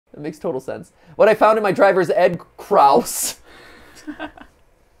makes total sense. What I found in my driver's ed Kraus. Sorry.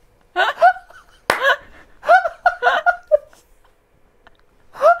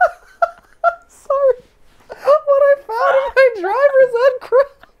 What I found in my driver's ed Kraus.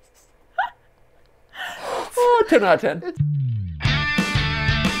 Oh, 10 out of 10.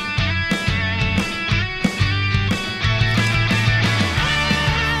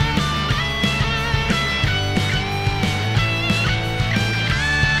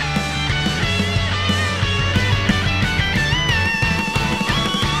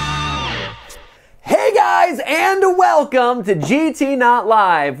 And welcome to GT Not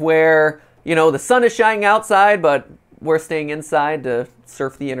Live, where, you know, the sun is shining outside, but we're staying inside to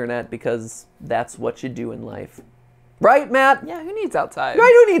surf the internet because that's what you do in life. Right, Matt? Yeah, who needs outside?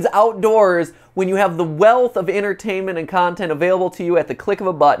 Right, who needs outdoors when you have the wealth of entertainment and content available to you at the click of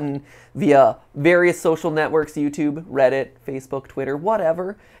a button via various social networks, YouTube, Reddit, Facebook, Twitter,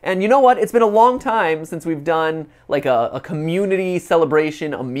 whatever. And you know what? It's been a long time since we've done like a community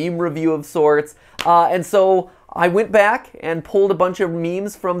celebration, a meme review of sorts. And so I went back and pulled a bunch of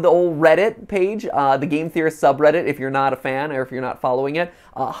memes from the old Reddit page, the Game Theorist subreddit. If you're not a fan or if you're not following it,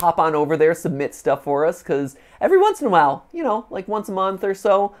 hop on over there, submit stuff for us, because every once in a while, you know, like once a month or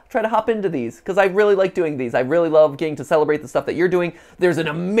so, try to hop into these, because I really like doing these. I really love getting to celebrate the stuff that you're doing. There's an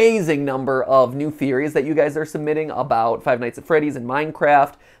amazing number of new theories that you guys are submitting about Five Nights at Freddy's and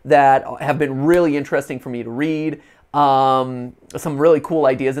Minecraft that have been really interesting for me to read. Some really cool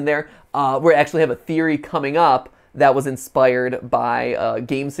ideas in there. We actually have a theory coming up that was inspired by a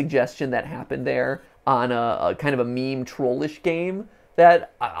game suggestion that happened there on a kind of a meme trollish game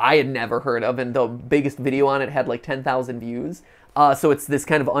that I had never heard of, and the biggest video on it had like 10,000 views. So it's this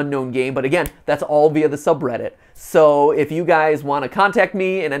kind of unknown game, but again, that's all via the subreddit. So if you guys want to contact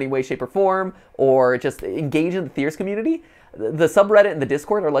me in any way, shape, or form, or just engage in the Theorist community, the subreddit and the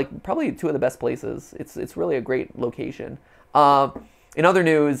Discord are like probably two of the best places. It's really a great location. In other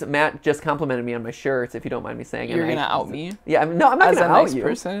news, Matt just complimented me on my shirts, if you don't mind me saying. You're gonna out me? Yeah, no, I'm not gonna out you. As a nice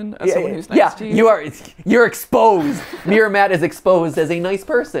person? As yeah, someone who's nice to you? You're exposed. Me or Matt is exposed as a nice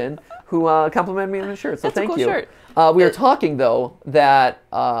person who complimented me on the shirt, so thank you. That's a cool shirt. We were talking, though, that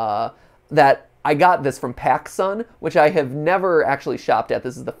I got this from PacSun, which I have never actually shopped at.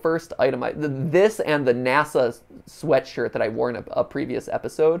 This is the first item. This and the NASA sweatshirt that I wore in a previous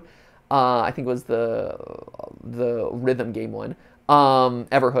episode. I think it was the rhythm game one.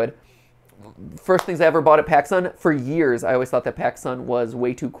 Everhood. First things I ever bought at PacSun. For years, I always thought that PacSun was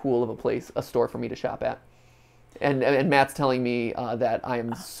way too cool of a store for me to shop at. And Matt's telling me that I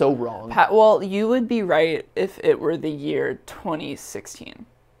am so wrong. Well, you would be right if it were the year 2016.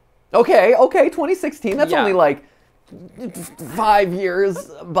 Okay, 2016. That's only like 5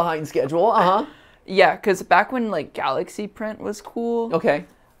 years behind schedule. Yeah, because back when like Galaxy Print was cool. Okay.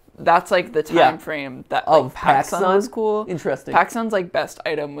 That's like the time frame that like, PacSun was cool. Interesting. PacSun's like best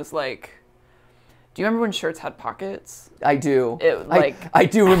item was like, do you remember when shirts had pockets? I do. I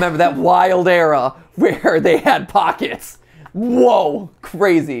do remember that wild era where they had pockets. Whoa,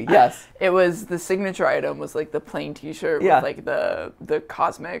 crazy. Yes. It was the signature item was like the plain t-shirt with like the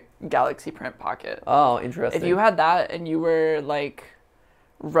cosmic Galaxy Print pocket. Oh, interesting. If you had that and you were like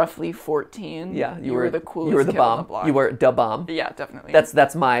roughly 14, you were the coolest kid on the block. You were da bomb. Yeah, definitely.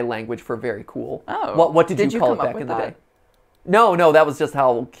 That's my language for very cool. Oh. What did you call it back in the day? No, that was just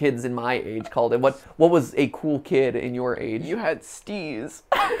how kids in my age called it. What was a cool kid in your age? You had steez.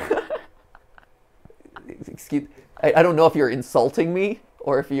 Excuse, I don't know if you're insulting me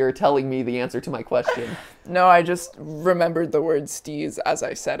or if you're telling me the answer to my question. No, I just remembered the word steez as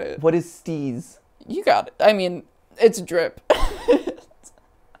I said it. What is steez? You got it. I mean, it's drip.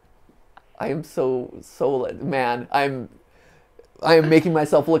 I am so man. I am making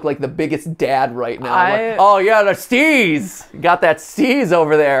myself look like the biggest dad right now. Oh yeah, the steez. Got that steez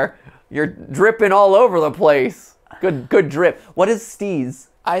over there. You're dripping all over the place. Good drip. What is steez?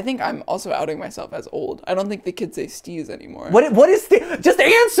 I think I'm also outing myself as old. I don't think the kids say steez anymore. What is steez? Just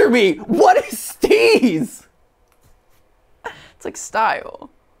answer me. What is steez? It's like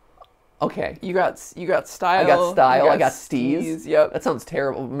style. Okay. You got style. I got style. I got steez. Yep. That sounds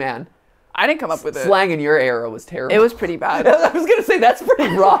terrible, man. I didn't come up with it. Slang in your era was terrible. It was pretty bad. I was gonna say that's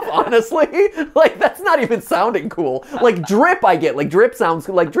pretty rough, honestly. Like that's not even sounding cool. Like drip, I get. Like drip sounds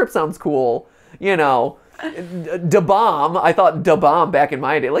cool. You know, da bomb. I thought da bomb back in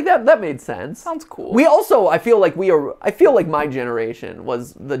my day. Like that made sense. Sounds cool. We also, I feel like my generation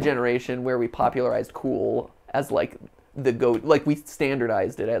was the generation where we popularized cool as like the go, like we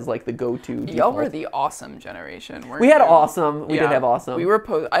standardized it as like the go-to. Y'all were the awesome generation, weren't we had you? Awesome. We did have awesome. We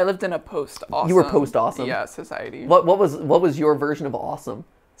were I lived in a post-awesome. You were post-awesome. Yeah, society. What was your version of awesome?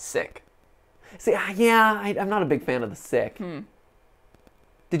 Sick. See, yeah, I'm not a big fan of the sick.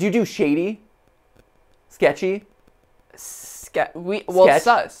 Did you do shady? Sketchy? Sketch?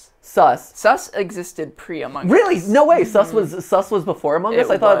 Sus. Sus. Sus existed pre-Among Us. Really? No way. Sus was before Among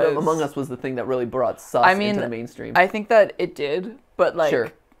Us? I thought Among Us was the thing that really brought Sus into the mainstream. I think that it did, but like...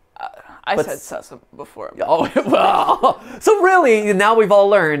 Sure. I said sus before. Oh, well. So really, now we've all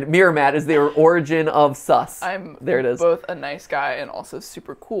learned Mirror Matt is the origin of sus. There it is. Both a nice guy and also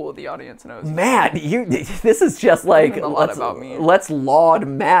super cool. The audience knows. Matt, this is just like a lot about me. Let's laud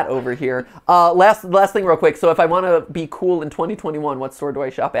Matt over here. Last thing, real quick. So if I want to be cool in 2021, what store do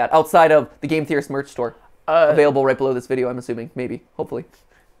I shop at outside of the Game Theorist merch store? Available right below this video, I'm assuming, maybe, hopefully.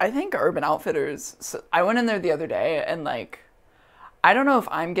 I think Urban Outfitters. So I went in there the other day and like. I don't know if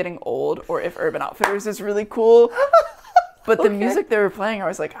I'm getting old or if Urban Outfitters is really cool, but the music they were playing, I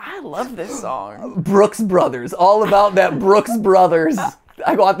was like, I love this song. Brooks Brothers, all about that Brooks Brothers.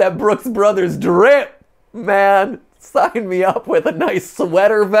 I want that Brooks Brothers drip, man. Sign me up with a nice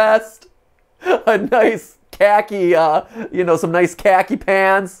sweater vest, a nice khaki, some nice khaki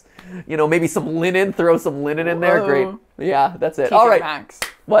pants, maybe some linen, throw some linen in there. Great. Yeah, that's it. All right. Maxx.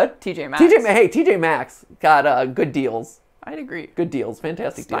 What? TJ Maxx. TJ Maxx got good deals. I'd agree. Good deals,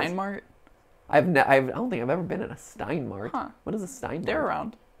 fantastic deals. Steinmart? I don't think I've ever been in a Steinmart. Huh. What is a Steinmart? They're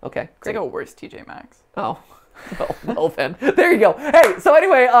around. Okay, It's like a worse TJ Maxx. Oh, well then. There you go. Hey, so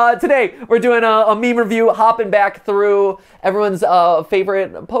anyway, today we're doing a meme review, hopping back through everyone's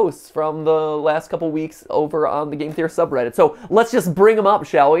favorite posts from the last couple weeks over on the Game Theorist subreddit. So let's just bring them up,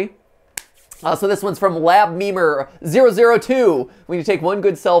 shall we? So this one's from LabMemer002. When you take one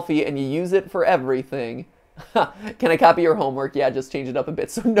good selfie and you use it for everything. Can I copy your homework? Yeah, just change it up a bit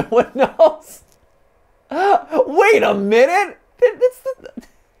so no one knows. Wait a minute.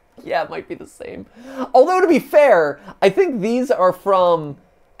 Yeah, it might be the same. Although, to be fair, I think these are from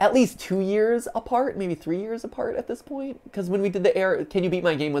at least 2 years apart, maybe 3 years apart at this point. Because when we did the Can You Beat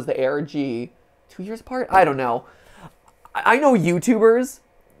My Game was the ARG 2 years apart? I don't know. I know YouTubers,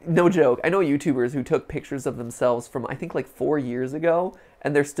 no joke, I know YouTubers who took pictures of themselves from, I think, like 4 years ago,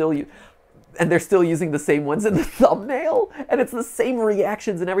 and they're still using the same ones in the thumbnail, and it's the same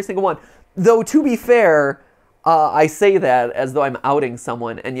reactions in every single one. Though, to be fair, I say that as though I'm outing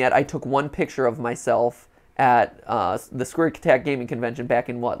someone, and yet I took one picture of myself at the Square Attack Gaming Convention back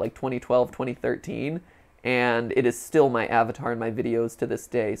in, like 2012, 2013, and it is still my avatar in my videos to this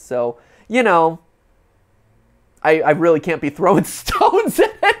day. So, I really can't be throwing stones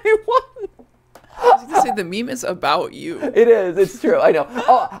at anyone. I was going to say, the meme is about you. It is. It's true. I know.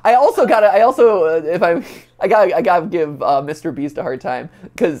 Oh, I gotta give Mr. Beast a hard time,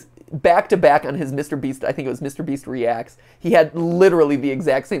 because back to back on his Mr. Beast, I think it was Mr. Beast Reacts, he had literally the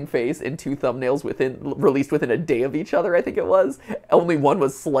exact same face in 2 thumbnails released within a day of each other, I think it was. Only one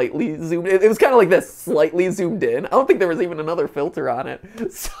was slightly zoomed in. It was kind of like this, slightly zoomed in. I don't think there was even another filter on it.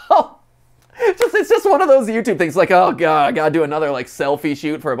 So... It's just one of those YouTube things, like, oh god, I gotta do another like selfie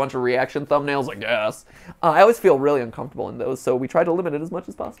shoot for a bunch of reaction thumbnails, I guess. I always feel really uncomfortable in those, so we try to limit it as much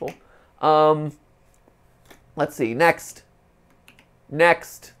as possible. Let's see, next.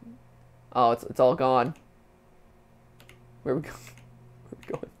 Oh, it's all gone. Where are we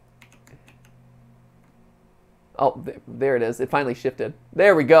going? Oh, there it is. It finally shifted.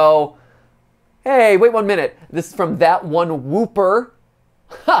 There we go. Hey, wait 1 minute. This is from That One Whooper.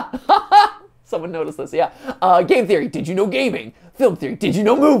 Ha! Someone noticed this, yeah. Game theory, did you know gaming? Film theory, did you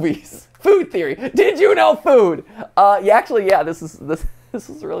know movies? Food theory, did you know food? Yeah, this is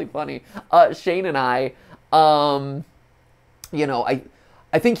really funny. Shane and I, I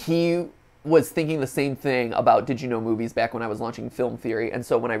think he was thinking the same thing about Did You Know Movies back when I was launching Film Theory, and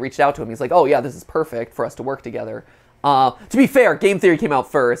so when I reached out to him, he's like, oh yeah, this is perfect for us to work together. To be fair, Game Theory came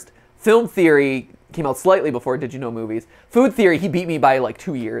out first. Film Theory came out slightly before Did You Know Movies. Food Theory, he beat me by like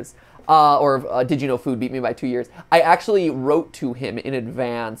 2 years. Did You Know Food beat me by 2 years. I actually wrote to him in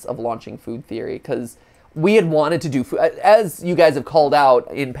advance of launching Food Theory because we had wanted to do food. As you guys have called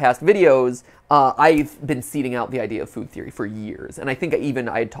out in past videos, I've been seeding out the idea of Food Theory for years. And I think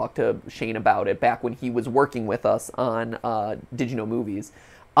I had talked to Shane about it back when he was working with us on Did You Know Movies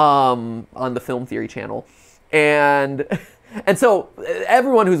on the Film Theory channel. And so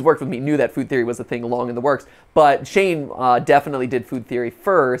everyone who's worked with me knew that Food Theory was a thing long in the works. But Shane definitely did Food Theory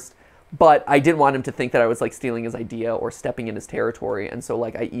first. But I didn't want him to think that I was like stealing his idea or stepping in his territory. And so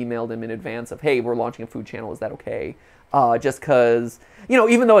like I emailed him in advance of, hey, we're launching a food channel. Is that okay? Just because,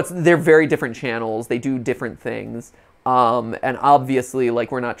 even though they're very different channels, they do different things. And obviously,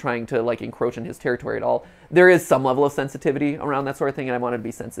 like, we're not trying to like encroach in his territory at all. There is some level of sensitivity around that sort of thing. And I wanted to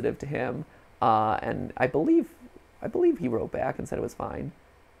be sensitive to him. And I believe he wrote back and said it was fine.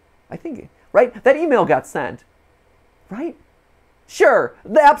 I think, right? That email got sent, right? Sure,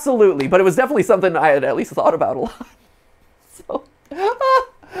 absolutely. But it was definitely something I had at least thought about a lot. So,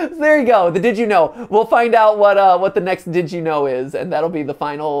 there you go. The Did You Know. We'll find out what the next Did You Know is, and that'll be the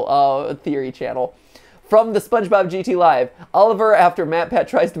final theory channel. From the SpongeBob GTLive, Oliver, after MatPat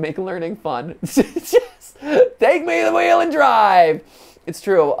tries to make learning fun, just take me the wheel and drive. It's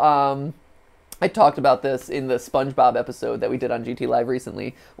true. I talked about this in the SpongeBob episode that we did on GTLive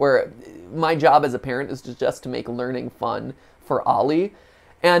recently, where my job as a parent is just to make learning fun for Ollie.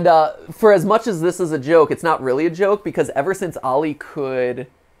 And for as much as this is a joke, it's not really a joke, because ever since Ollie could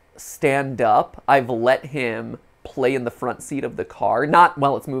stand up, I've let him play in the front seat of the car. Not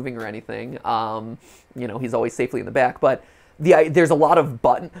while it's moving or anything. You know, he's always safely in the back. But there's a lot of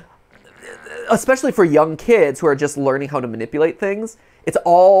especially for young kids who are just learning how to manipulate things. It's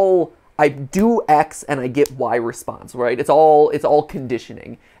all, I do X and I get Y response, right? It's all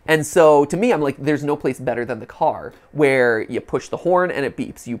conditioning. And so to me, I'm like, there's no place better than the car, where you push the horn and it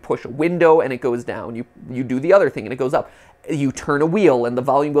beeps. You push a window and it goes down. You do the other thing and it goes up. You turn a wheel and the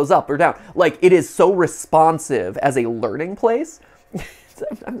volume goes up or down. Like, it is so responsive as a learning place.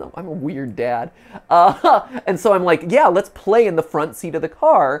 I'm a weird dad. And so I'm like, yeah, let's play in the front seat of the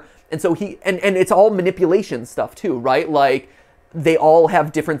car. And so and it's all manipulation stuff too, right? Like, they all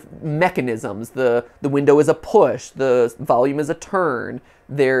have different mechanisms. The window is a push, the volume is a turn.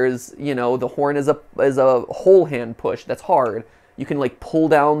 There's, you know, the horn is a whole hand push. That's hard. You can like pull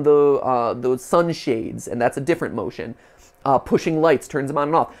down those sunshades, and that's a different motion. Pushing lights turns them on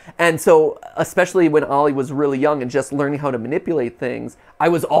and off. And so, especially when Ollie was really young and just learning how to manipulate things, I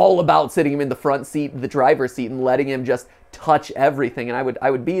was all about sitting him in the front seat, the driver's seat, and letting him just touch everything. And I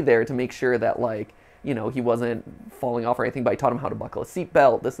would be there to make sure that, like, you know, he wasn't falling off or anything, but I taught him how to buckle a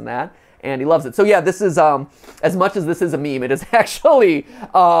seatbelt, this and that, and he loves it. So yeah, this is, as much as this is a meme, it is actually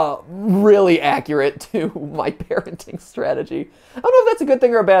really accurate to my parenting strategy. I don't know if that's a good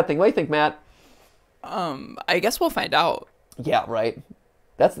thing or a bad thing. What do you think, Matt? I guess we'll find out. Yeah, right.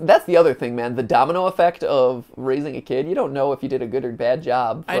 That's the other thing, man. The domino effect of raising a kid. You don't know if you did a good or bad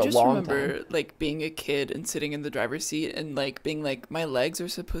job for a long time. I just remember, like, being a kid and sitting in the driver's seat and, like, being like, my legs are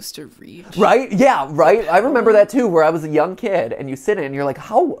supposed to reach. Right? Yeah, right? I remember that, too, where I was a young kid, and you sit in and you're like,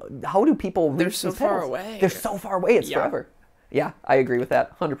 how do people reach They're so far away. They're so far away. It's forever. Yeah, I agree with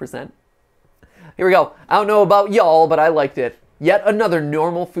that. 100%. Here we go. I don't know about y'all, but I liked it. Yet another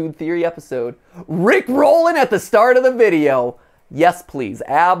normal food theory episode. Rick rolling at the start of the video. Yes, please.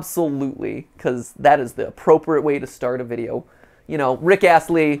 Absolutely. Because that is the appropriate way to start a video. You know, Rick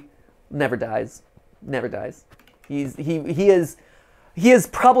Astley never dies. Never dies. He is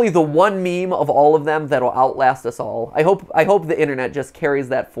probably the one meme of all of them that'll outlast us all. I hope the internet just carries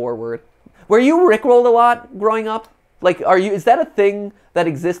that forward. Were you Rickrolled a lot growing up? Like, is that a thing that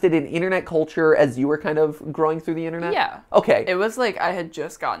existed in internet culture as you were kind of growing through the internet? Yeah. Okay. It was like I had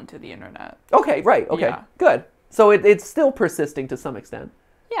just gotten to the internet. Okay, right. Okay, Yeah. Good. So it's still persisting to some extent.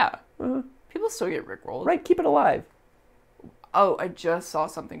 Yeah. People still get rickrolled. Right, keep it alive. Oh, I just saw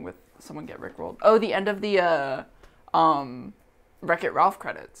something with someone get rickrolled. Oh, the end of the Wreck-It Ralph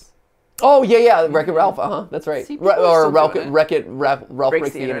credits. Oh, yeah, Wreck-It Ralph, that's right. See, people are still doing it. Wreck-It Ralph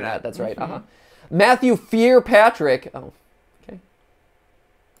breaks the internet, that's right, Matthew Fear Patrick. Oh, okay.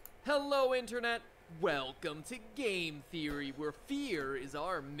 Hello, Internet. Welcome to Game Theory, where fear is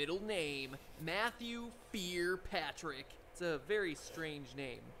our middle name. Matthew Fear Patrick. It's a very strange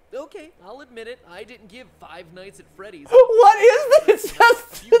name. Okay, I'll admit it. I didn't give Five Nights at Freddy's. What is this?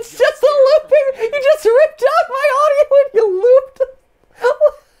 It's just a looping. You just ripped out my audio and you looped.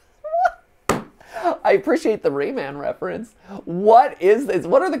 What? I appreciate the Rayman reference. What is this?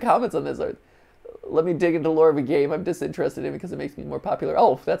 What are the comments on this? Let me dig into lore of a game I'm disinterested in because it makes me more popular.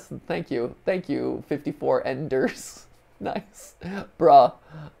 Oh, thank you. Thank you, 54 Enders. Nice. Bruh.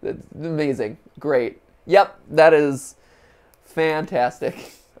 That's amazing. Great. Yep, that is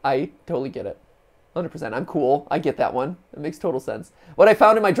fantastic. I totally get it. 100%. I'm cool. I get that one. It makes total sense. What I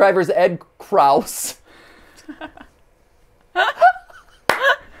found in my driver is Ed Krause.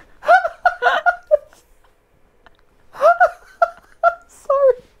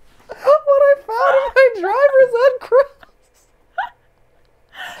 Sorry. What I found in my driver is Ed Krause.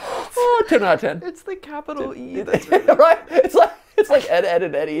 Oh, 10 out of 10. It's the capital E. Right? It's like Ed,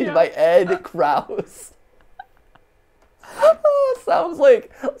 and Eddie by Ed Krause. Sounds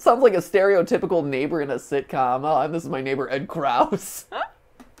like a stereotypical neighbor in a sitcom. Oh, this is my neighbor Ed Krause.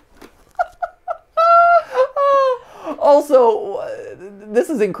 Also, this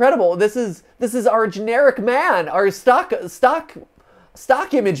is incredible. This is our generic man, our stock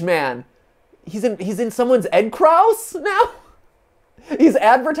image man. He's in someone's Ed Krause now. He's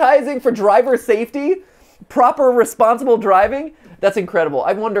advertising for driver safety, proper responsible driving. That's incredible.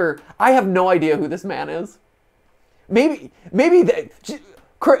 I wonder, I have no idea who this man is. Maybe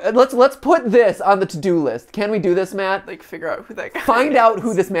let's put this on the to-do list. Can we do this, Matt? Like, figure out who that guy Find is. out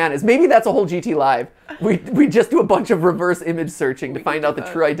who this man is. Maybe that's a whole GTLive. We just do a bunch of reverse image searching to find out the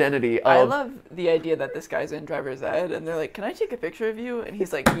true identity of... I love the idea that this guy's in driver's ed, and they're like, can I take a picture of you? And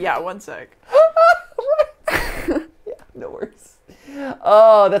he's like, yeah, 1 sec. Yeah, no worries.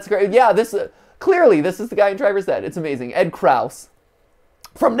 Oh, that's great. Yeah, clearly this is the guy in driver's ed. It's amazing. Ed Krause.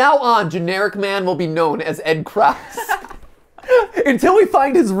 From now on, generic man will be known as Ed Krause. Until we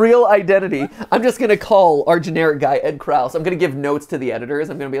find his real identity, I'm just going to call our generic guy Ed Krause. I'm going to give notes to the editors.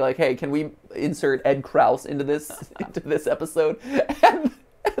 I'm going to be like, hey, can we insert Ed Krause into this episode? And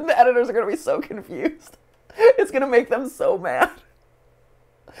the editors are going to be so confused. It's going to make them so mad.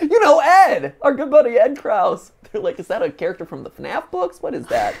 You know Ed, our good buddy Ed Krause. They're like, is that a character from the FNAF books? What is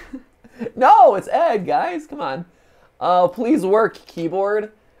that? No, it's Ed, guys. Come on. Please work,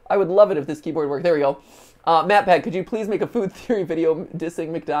 keyboard. I would love it if this keyboard worked. There we go. MatPat, could you please make a food theory video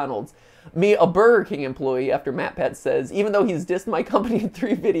dissing McDonald's? Me, a Burger King employee, after MatPat says, even though he's dissed my company in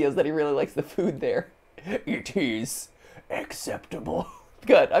 3 videos, that he really likes the food there. It is acceptable.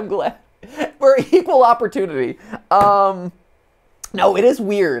 Good, I'm glad. We're equal opportunity. No, it is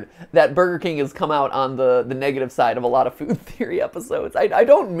weird that Burger King has come out on the negative side of a lot of food theory episodes. I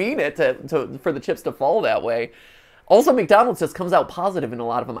don't mean it for the chips to fall that way. Also, McDonald's just comes out positive in a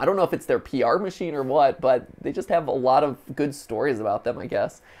lot of them. I don't know if it's their PR machine or what, but they just have a lot of good stories about them, I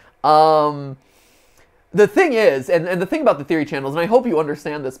guess. The thing is, and the thing about the theory channels, and I hope you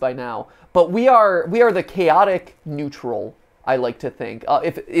understand this by now, but we are the chaotic neutral, I like to think.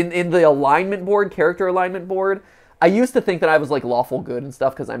 If in the alignment board, character alignment board, I used to think that I was like lawful good and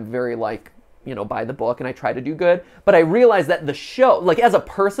stuff because I'm very like, you know, by the book and I try to do good. But I realized that the show, like as a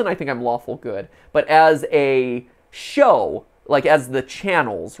person, I think I'm lawful good. But as a show, like as the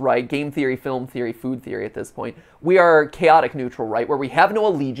channels, right? Game theory, film theory, food theory at this point, we are chaotic neutral, right? Where we have no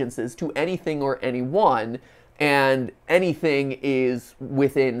allegiances to anything or anyone, and anything is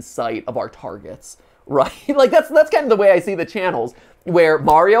within sight of our targets, right? Like that's kind of the way I see the channels. Where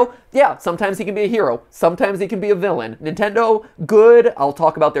Mario, yeah, sometimes he can be a hero, sometimes he can be a villain. Nintendo, good, I'll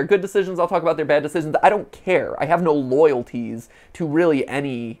talk about their good decisions, I'll talk about their bad decisions. I don't care. I have no loyalties to really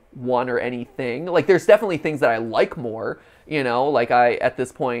anyone or anything. Like, there's definitely things that I like more, you know, like at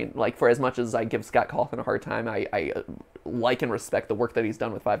this point, like, for as much as I give Scott Cawthon a hard time, I like and respect the work that he's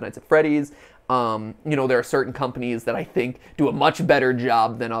done with Five Nights at Freddy's. You know, there are certain companies that I think do a much better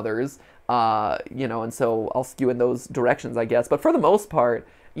job than others. You know, and so I'll skew in those directions, I guess. But for the most part,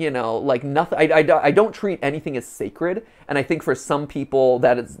 you know, like nothing, I don't treat anything as sacred. And I think for some people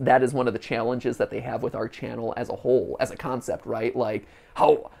that is one of the challenges that they have with our channel as a whole, as a concept, right? Like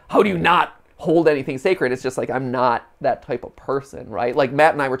how do you not hold anything sacred? It's just like, I'm not that type of person, right? Like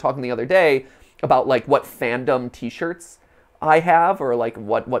Matt and I were talking the other day about like what fandom t-shirts I have, or like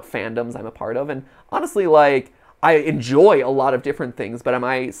what fandoms I'm a part of. And honestly, like, I enjoy a lot of different things, but am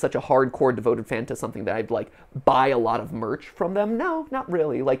I such a hardcore devoted fan to something that I'd like buy a lot of merch from them? No, not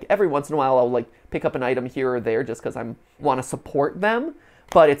really. Like every once in a while I'll like pick up an item here or there just because I want to support them,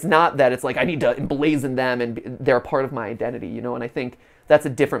 but it's not that it's like I need to emblazon them and they're a part of my identity, you know? And I think that's a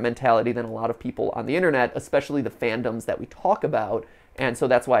different mentality than a lot of people on the internet, especially the fandoms that we talk about. And so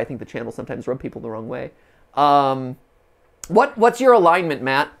that's why I think the channel sometimes rub people the wrong way. What's your alignment,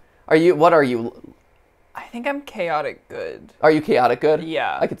 Matt? What are you? I think I'm chaotic good. Are you chaotic good?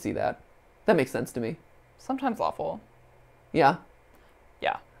 Yeah. I could see that. That makes sense to me. Sometimes lawful. Yeah.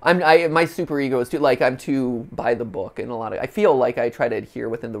 Yeah. My super ego is too, like, I'm too by the book in a lot of, I feel like I try to adhere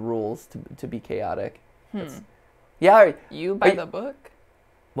within the rules to be chaotic. Yeah. You by the book?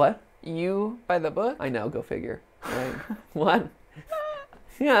 What? You by the book? I know, go figure. Right. What?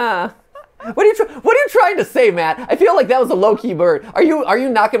 Yeah. What are you trying to say, Matt? I feel like that was a low-key bird. Are you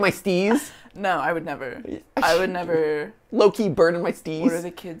knocking my steez? No, I would never. I would never. Low-key bird in my steez? What are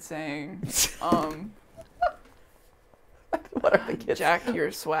the kids saying? What are the kids? Jack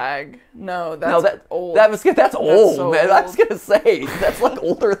your swag. No, that's old. That's old, so man. old. I was gonna say that's like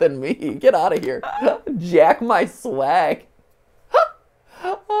older than me. Get out of here. Jack my swag.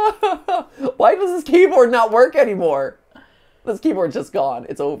 Why does this keyboard not work anymore? This keyboard's just gone.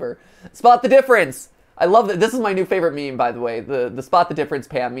 It's over. Spot the difference. I love that. This is my new favorite meme, by the way. The spot the difference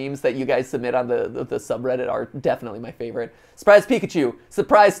Pam memes that you guys submit on the subreddit are definitely my favorite. Surprise Pikachu.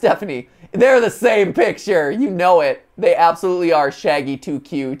 Surprise Stephanie. They're the same picture. You know it. They absolutely are. Shaggy too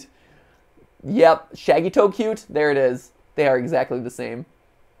cute. Yep. Shaggy toe cute. There it is. They are exactly the same.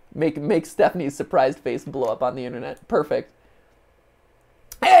 Make Stephanie's surprised face blow up on the internet. Perfect.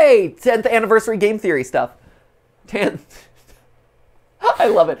 Hey, 10th anniversary game theory stuff. 10th. I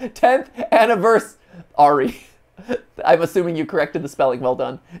love it. 10th anniversary. Ari. I'm assuming you corrected the spelling. Well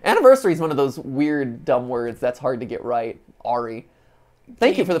done. Anniversary is one of those weird, dumb words that's hard to get right. Ari.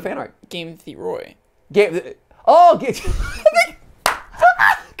 Thank you for the fan art. Game Theroy. Oh, good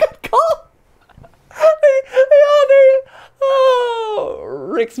call.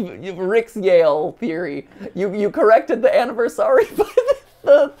 Rick's Yale theory. You corrected the anniversary by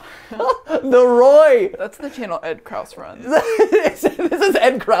the Roy. That's the channel Ed Krause runs. This is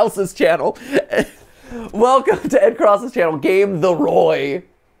Ed Krause's channel. Welcome to Ed Krause's channel, Game the Roy.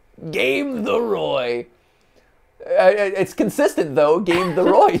 Game the Roy. It's consistent though. Game the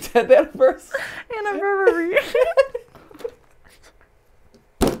Roy. 10th anniversary. Anniversary.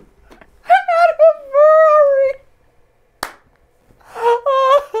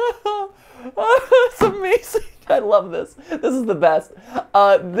 It's amazing. I love this. This is the best.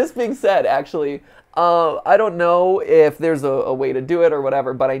 This being said, actually, I don't know if there's a way to do it or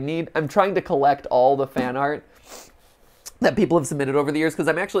whatever, but I'm trying to collect all the fan art that people have submitted over the years, because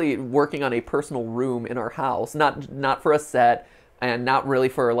I'm actually working on a personal room in our house, not for a set, and not really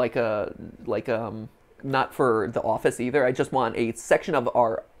for not for the office either. I just want a section of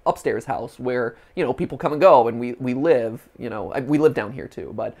our upstairs house where, you know, people come and go, and we live, you know, we live down here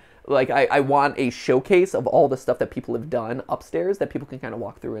too, but like I want a showcase of all the stuff that people have done upstairs that people can kind of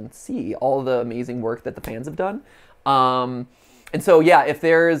walk through and see all the amazing work that the fans have done. And so, yeah, if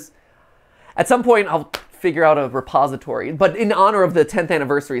there's, at some point I'll figure out a repository, but in honor of the 10th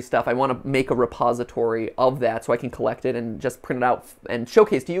anniversary stuff, I want to make a repository of that so I can collect it and just print it out and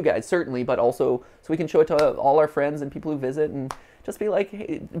showcase to you guys, certainly, but also so we can show it to all our friends and people who visit and just be like,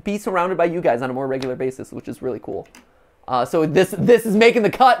 hey, be surrounded by you guys on a more regular basis, which is really cool. So this is making the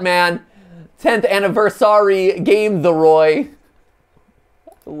cut, man. 10th anniversary Game the Roy.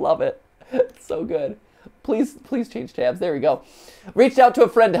 Love it. It's so good. Please change tabs. There we go. Reached out to a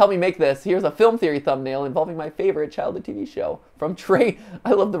friend to help me make this. Here's a film theory thumbnail involving my favorite childhood TV show from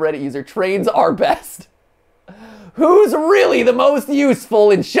I love the Reddit user, Trains Are Best. Who's really the most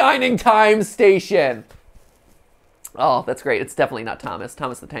useful in Shining Time Station? Oh, that's great. It's definitely not Thomas.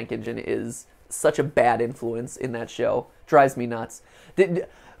 Thomas the Tank Engine is such a bad influence in that show. Drives me nuts.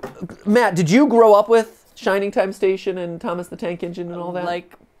 Matt, did you grow up with Shining Time Station and Thomas the Tank Engine and all that?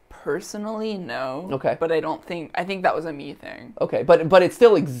 Like, personally, no. Okay. But I think that was a me thing. Okay, but it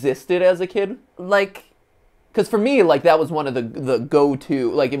still existed as a kid? Like, because for me, like, that was one of the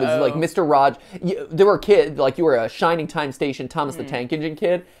go-to, like, it was like Mr. Raj. There were kids, like, you were a Shining Time Station Thomas the Tank Engine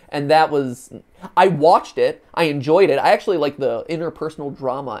kid, and that was, I watched it, I enjoyed it. I actually like the interpersonal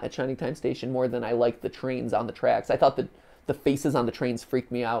drama at Shining Time Station more than I liked the trains on the tracks. I thought the faces on the trains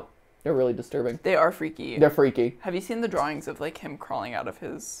freaked me out. They're really disturbing. They are freaky. They're freaky. Have you seen the drawings of, like, him crawling out of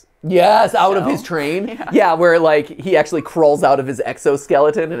his... Yes, out of his train. Yeah, where, like, he actually crawls out of his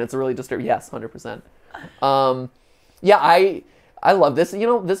exoskeleton, and it's really disturbing. Yes, 100%. Yeah, I love this. You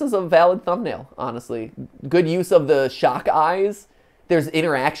know, this is a valid thumbnail, honestly. Good use of the shock eyes. There's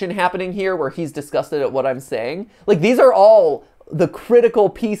interaction happening here where he's disgusted at what I'm saying. Like, these are all the critical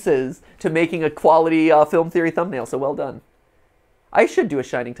pieces to making a quality film theory thumbnail, so well done. I should do a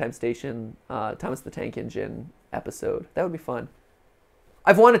Shining Time Station, Thomas the Tank Engine episode. That would be fun.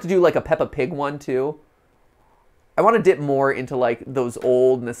 I've wanted to do like a Peppa Pig one too. I want to dip more into like those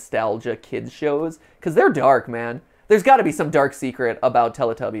old nostalgia kids shows because they're dark, man. There's got to be some dark secret about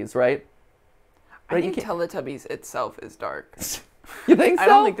Teletubbies, right? I think Teletubbies itself is dark. You think so? I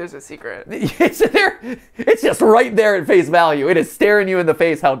don't think there's a secret. It's just right there at face value. It is staring you in the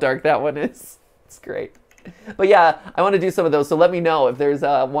face how dark that one is. It's great. But yeah, I want to do some of those, so let me know if there's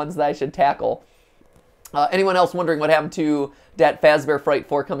ones that I should tackle. Anyone else wondering what happened to that Fazbear Fright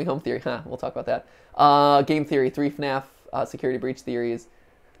 4 Coming Home theory? We'll talk about that. Game theory, 3 FNAF security breach theories.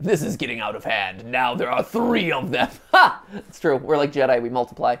 This is getting out of hand. Now there are 3 of them. Ha! It's true. We're like Jedi. We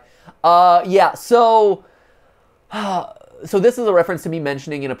multiply. Yeah, so this is a reference to me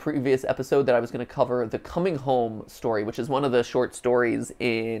mentioning in a previous episode that I was going to cover the Coming Home story, which is one of the short stories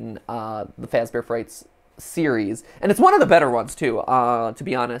in the Fazbear Frights series. And it's one of the better ones, too, to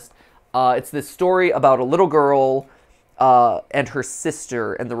be honest. It's this story about a little girl and her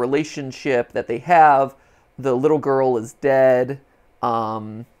sister and the relationship that they have. The little girl is dead.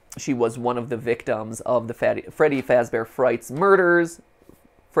 She was one of the victims of the Freddy Fazbear Frights murders.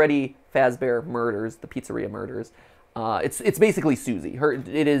 Freddy Fazbear murders, the pizzeria murders. It's basically Susie.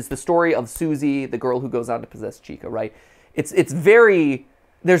 It is the story of Susie, the girl who goes on to possess Chica, right? It's very...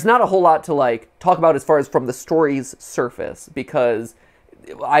 There's not a whole lot to like talk about as far as from the story's surface because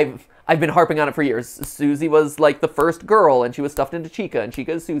I've I've been harping on it for years. Susie was like the first girl, and she was stuffed into Chica, and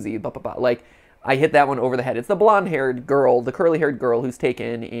Chica is Susie. Blah, blah, blah. Like, I hit that one over the head. It's the blonde-haired girl, the curly-haired girl who's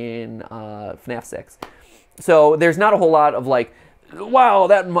taken in FNAF 6. So there's not a whole lot of like, wow,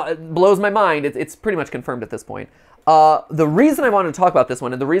 that blows my mind. It's pretty much confirmed at this point. The reason I wanted to talk about this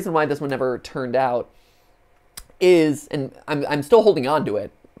one, and the reason why this one never turned out, is, and I'm still holding on to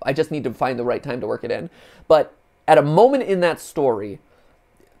it. I just need to find the right time to work it in. But at a moment in that story,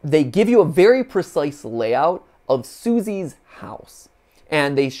 they give you a very precise layout of Susie's house.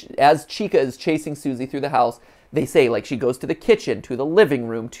 And as Chica is chasing Susie through the house, they say, like, she goes to the kitchen, to the living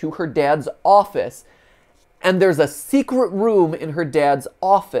room, to her dad's office. And there's a secret room in her dad's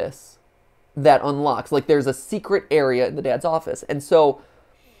office that unlocks. Like, there's a secret area in the dad's office. And so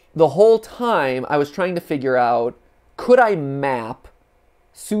the whole time I was trying to figure out, could I map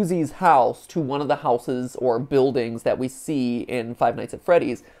Susie's house to one of the houses or buildings that we see in Five Nights at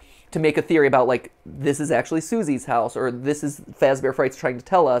Freddy's to make a theory about, like, this is actually Susie's house, or this is Fazbear Frights trying to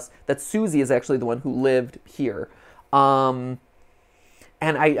tell us that Susie is actually the one who lived here. And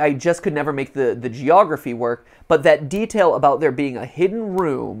I just could never make the geography work. But that detail about there being a hidden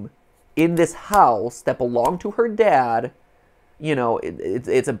room in this house that belonged to her dad, you know,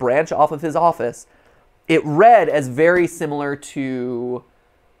 it's a branch off of his office. It read as very similar to,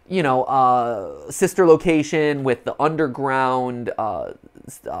 you know, Sister Location with the underground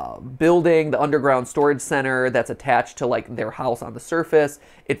building, the underground storage center that's attached to, like, their house on the surface.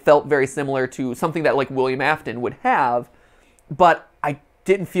 It felt very similar to something that, like, William Afton would have. But I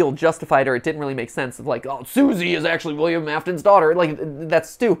didn't feel justified, or it didn't really make sense of, like, oh, Susie is actually William Afton's daughter. Like, that's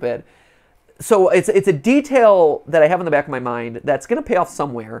stupid. So it's a detail that I have in the back of my mind that's going to pay off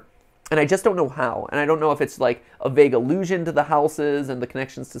somewhere, and I just don't know how. And I don't know if it's like a vague allusion to the houses and the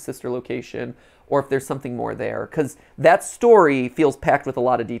connections to Sister Location, or if there's something more there. Because that story feels packed with a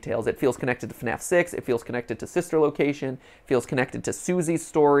lot of details. It feels connected to FNAF 6. It feels connected to Sister Location. It feels connected to Susie's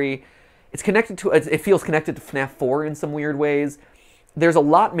story. It feels connected to FNAF 4 in some weird ways. There's a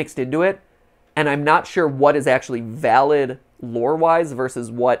lot mixed into it, and I'm not sure what is actually valid lore-wise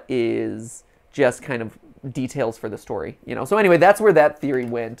versus what is just kind of details for the story, you know? So anyway, that's where that theory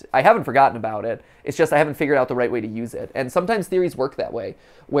went. I haven't forgotten about it. It's just I haven't figured out the right way to use it. And sometimes theories work that way,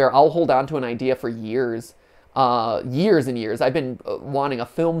 where I'll hold on to an idea for years, years and years. I've been wanting a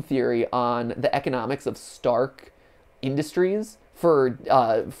film theory on the economics of Stark Industries for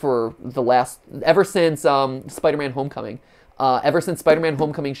the last, ever since Spider-Man Homecoming. Ever since Spider-Man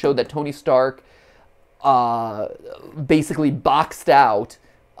Homecoming showed that Tony Stark basically boxed out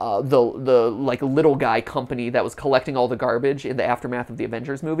the like little guy company that was collecting all the garbage in the aftermath of the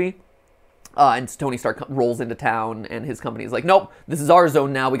Avengers movie. And Tony Stark rolls into town, and his company is like, nope, this is our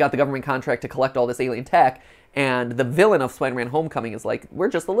zone now. We got the government contract to collect all this alien tech. And the villain of Spider-Man Homecoming is like, we're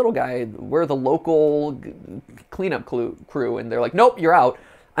just the little guy. We're the local cleanup crew. And they're like, nope, you're out.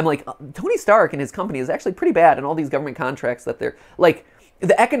 I'm like, Tony Stark and his company is actually pretty bad, and all these government contracts that they're like,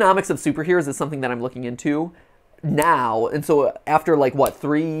 the economics of superheroes is something that I'm looking into now. And so after, like, what,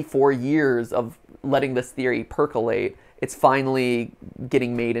 3-4 years of letting this theory percolate, it's finally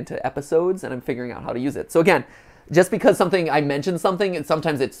getting made into episodes, and I'm figuring out how to use it. So again, just because I mentioned something,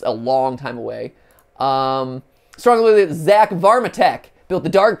 sometimes it's a long time away. Strongly, Zach Varmatek built the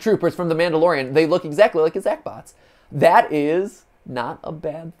Dark Troopers from The Mandalorian. They look exactly like his Zachbots. That is not a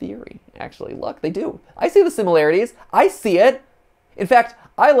bad theory, actually. Look, they do. I see the similarities. I see it. In fact,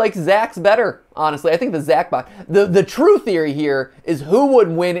 I like Zach's better, honestly. I think the Zachbot. The true theory here is who would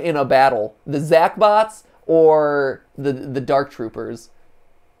win in a battle, the Zachbots or the Dark Troopers.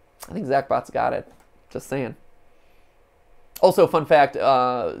 I think Zachbot's got it. Just saying. Also, fun fact,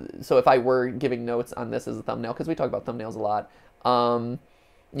 so if I were giving notes on this as a thumbnail, because we talk about thumbnails a lot,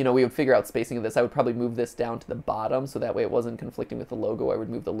 you know, we would figure out spacing of this. I would probably move this down to the bottom, so that way it wasn't conflicting with the logo. I would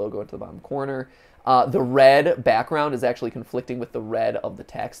move the logo into the bottom corner. The red background is actually conflicting with the red of the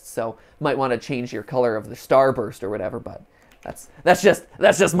text, so might want to change your color of the starburst or whatever, but that's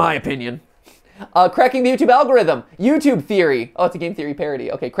just my opinion. Cracking the YouTube algorithm. YouTube theory. Oh, it's a game theory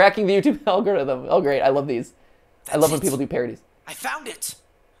parody. Okay, cracking the YouTube algorithm. Oh, great. I love these. I love when people do parodies. I found it.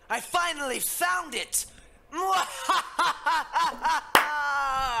 I finally found it.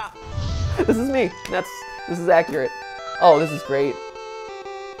 This is me. This is accurate. Oh, this is great.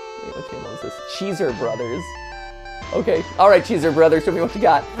 Wait, what channel is this? Cheezer Brothers. Okay. All right, Cheezer Brothers, show me what you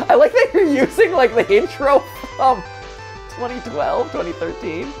got. I like that you're using, like, the intro from 2012,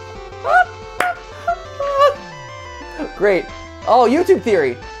 2013. Great. Oh, YouTube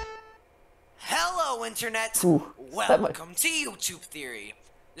theory. Hello, Internet. Ooh, Welcome to YouTube Theory,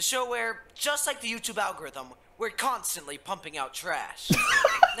 the show where, just like the YouTube algorithm, we're constantly pumping out trash.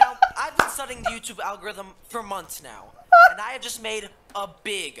 Now, I've been studying the YouTube algorithm for months now, and I have just made a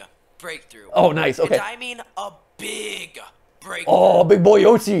big breakthrough. Oh, nice. Okay. And I mean a big breakthrough. Oh, big boy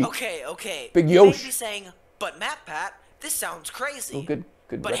Yoshi. Okay. Big You may Yosh. be saying, but MatPat, this sounds crazy. Oh, good.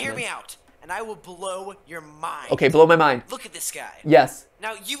 But hear me out, and I will blow your mind. Okay, blow my mind. Look at this guy. Yes,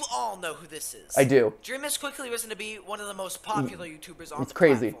 Now, you all know who this is. I do. Dream has quickly risen to be one of the most popular YouTubers on It's the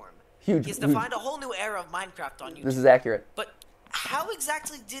crazy. platform. Huge. He's huge. defined a whole new era of Minecraft on YouTube. This is accurate. But how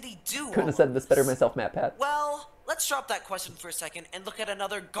exactly did he do all Couldn't have of said this better myself, MatPat. Well, let's drop that question for a second and look at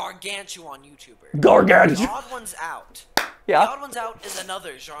another gargantuan YouTuber. Gargantuan. The Odd Ones Out. Yeah. The Odd Ones Out is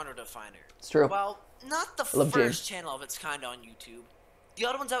another genre definer. It's true. Well, not the love first James. channel of its kind on YouTube. The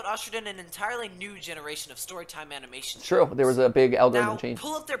Odd Ones Out ushered in an entirely new generation of storytime animation. True. There was a big algorithm Now, change.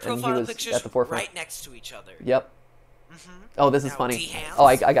 pull up their and he profile was pictures at the forefront. right next to each other. Yep. Oh, this is Now, funny. D-hands. Oh,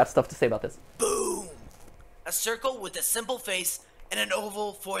 I got stuff to say about this. Boom! A circle with a simple face and an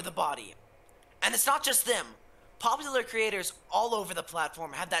oval for the body. And it's not just them. Popular creators all over the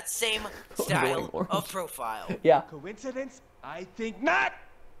platform have that same style Lord. of profile. Yeah. Coincidence? I think not.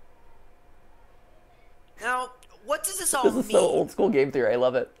 Now, what does this all This mean? is so old school game theory. I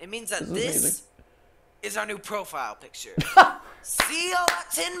love it. It means that This is this amazing. is our new profile picture. See y'all at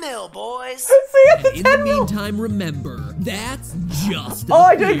 10 mil, boys. See it, the In the 10 mil. meantime, remember, that's just a Oh,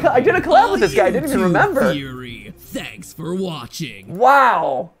 I did a collab on with this guy. I didn't even YouTube remember. Theory. Thanks for watching.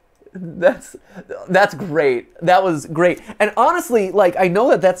 Wow. That's great. That was great. And honestly, like, I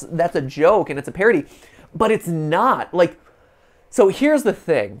know that that's a joke and it's a parody, but it's not. Like, so here's the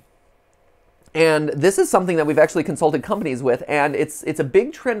thing. And this is something that we've actually consulted companies with, and it's a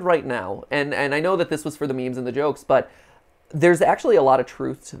big trend right now. And I know that this was for the memes and the jokes, but there's actually a lot of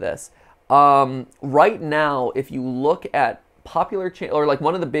truth to this. Right now, if you look at popular or like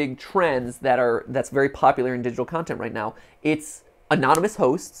one of the big trends that's very popular in digital content right now, it's anonymous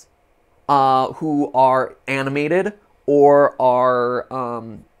hosts who are animated or are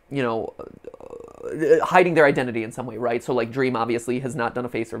hiding their identity in some way, right? So like Dream obviously has not done a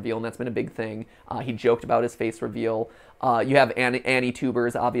face reveal, and that's been a big thing. He joked about his face reveal. You have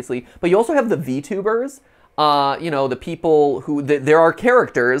Annie-tubers, obviously, but you also have the VTubers. The people who there are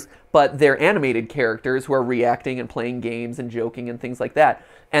characters, but they're animated characters who are reacting and playing games and joking and things like that.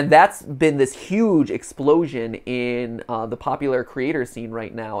 And that's been this huge explosion in the popular creator scene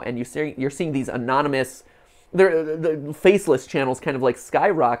right now. And you're seeing these anonymous, the faceless channels kind of like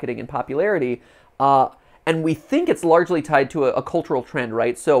skyrocketing in popularity. And we think it's largely tied to a cultural trend,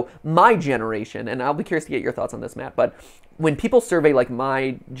 right? So my generation, and I'll be curious to get your thoughts on this, Matt, but when people survey like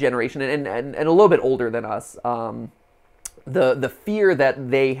my generation and a little bit older than us, the fear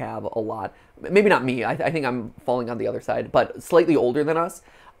that they have a lot, maybe not me, I think I'm falling on the other side, but slightly older than us,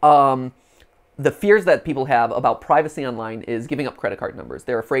 the fears that people have about privacy online is giving up credit card numbers.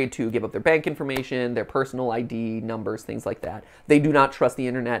 They're afraid to give up their bank information, their personal ID numbers, things like that. They do not trust the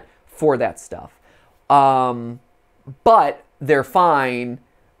internet for that stuff. But they're fine,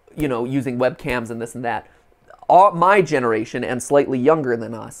 using webcams and this and that. My generation and slightly younger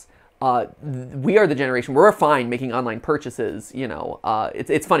than us, we are the generation where we're fine making online purchases.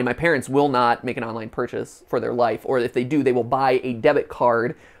 It's funny. My parents will not make an online purchase for their life, or if they do, they will buy a debit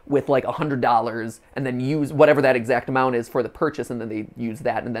card with like $100 and then use whatever that exact amount is for the purchase, and then they use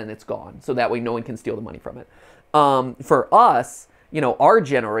that and then it's gone. So that way no one can steal the money from it. For us, our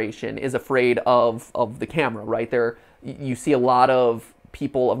generation is afraid of the camera, right? You see a lot of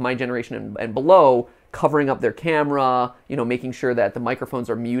people of my generation and below covering up their camera, making sure that the microphones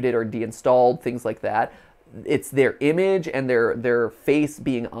are muted or deinstalled, things like that. It's their image and their face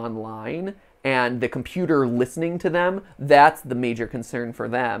being online and the computer listening to them. That's the major concern for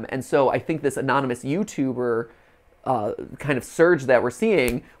them. And so I think this anonymous YouTuber kind of surge that we're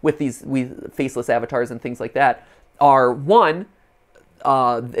seeing with these faceless avatars and things like that are, one,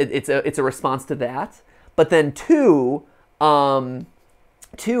 it's a response to that, but then two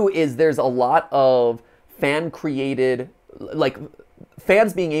is there's a lot of fan-created, like,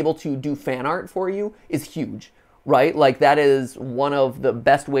 fans being able to do fan art for you is huge, right? Like, that is one of the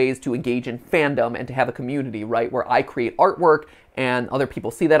best ways to engage in fandom and to have a community, right? Where I create artwork and other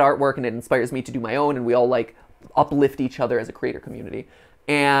people see that artwork and it inspires me to do my own, and we all, like, uplift each other as a creator community.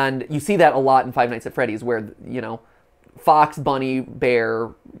 And you see that a lot in Five Nights at Freddy's, where, fox, bunny, bear,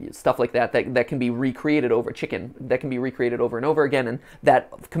 stuff like that can be recreated chicken, that can be recreated over and over again, and that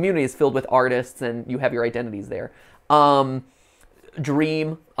community is filled with artists and you have your identities there.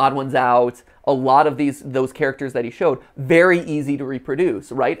 Dream, Odd Ones Out, a lot of those characters that he showed, very easy to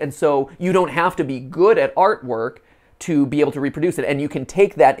reproduce, right? And so you don't have to be good at artwork to be able to reproduce it. And you can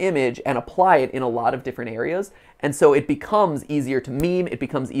take that image and apply it in a lot of different areas. And so it becomes easier to meme, it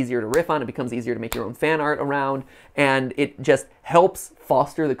becomes easier to riff on, it becomes easier to make your own fan art around, and it just helps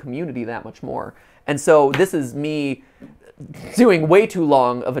foster the community that much more. And so this is me doing way too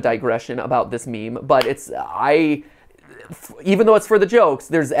long of a digression about this meme, but even though it's for the jokes,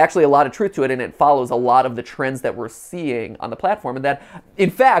 there's actually a lot of truth to it, and it follows a lot of the trends that we're seeing on the platform. And that, in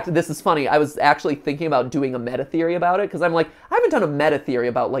fact, this is funny, I was actually thinking about doing a meta theory about it, because I'm like, I haven't done a meta theory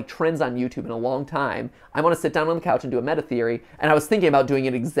about like trends on YouTube in a long time. I want to sit down on the couch and do a meta theory, and I was thinking about doing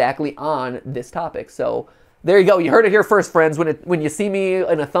it exactly on this topic. So there you go, you heard it here first, friends. When you see me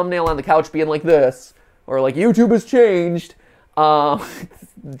in a thumbnail on the couch being like this, or like YouTube has changed,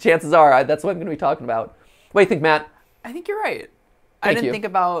 chances are that's what I'm going to be talking about. What do you think, Matt? I think you're right. I Thank didn't you. think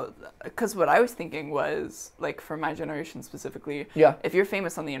about, because what I was thinking was, like, for my generation specifically, Yeah. if you're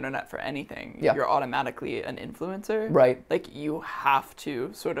famous on the internet for anything, Yeah. you're automatically an influencer. Right. Like, you have to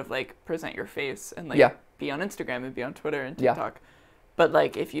sort of, like, present your face and, like, Yeah. be on Instagram and be on Twitter and Yeah. TikTok. But,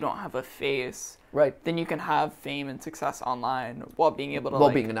 like, if you don't have a face, Right. then you can have fame and success online while being able to, While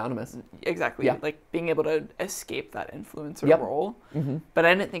like, being anonymous. exactly, Yeah. like, being able to escape that influencer Yep. role. Mm-hmm. But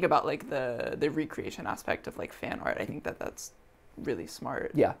I didn't think about, like, the recreation aspect of, like, fan art. I think that's really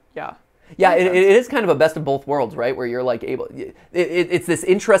smart. Yeah. Yeah. Yeah, Makes it sense. is kind of a best of both worlds, right? Where you're like able, it's this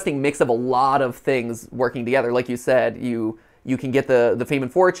interesting mix of a lot of things working together. Like you said, you can get the fame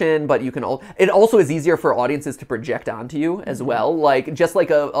and fortune, but you can it also is easier for audiences to project onto you as well. Like just like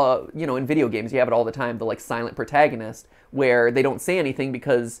in video games, you have it all the time, the like silent protagonist where they don't say anything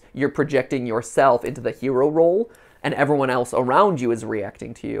because you're projecting yourself into the hero role and everyone else around you is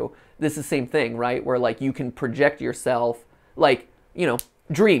reacting to you. This is the same thing, right? Where like you can project yourself, like,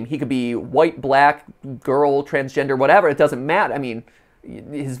 Dream, he could be white, black, girl, transgender, whatever, it doesn't matter. I mean,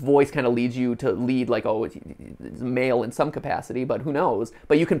 his voice kind of leads you to lead like, oh, it's male in some capacity, but who knows?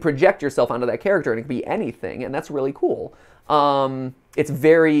 But you can project yourself onto that character and it can be anything, and that's really cool. It's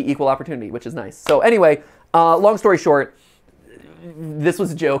very equal opportunity, which is nice. So anyway, long story short, this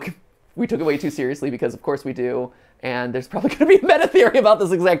was a joke. We took it way too seriously because of course we do, and there's probably going to be a meta theory about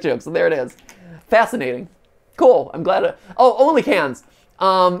this exact joke, so there it is. Fascinating. Cool, I'm glad. Only cans.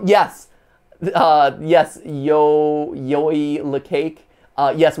 Yes. Yes, Yoi Le Cake.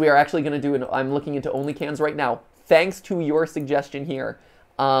 Yes, we are actually going to do I'm looking into only cans right now. Thanks to your suggestion here.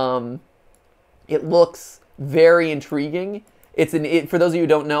 It looks very intriguing. For those of you who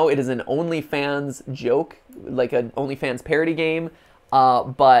don't know, it is an OnlyFans joke, like an OnlyFans parody game,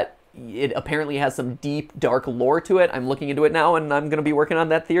 but it apparently has some deep, dark lore to it. I'm looking into it now, and I'm going to be working on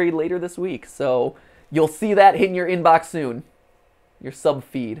that theory later this week. So you'll see that hitting your inbox soon. Your sub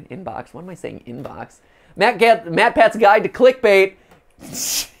feed inbox. What am I saying? Inbox. MatPat's guide to clickbait.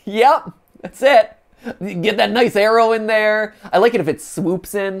 Yep, that's it. Get that nice arrow in there. I like it if it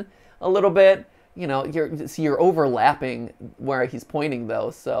swoops in a little bit. You're overlapping where he's pointing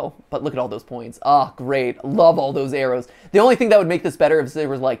though. So, but look at all those points. Oh, great. Love all those arrows. The only thing that would make this better is if there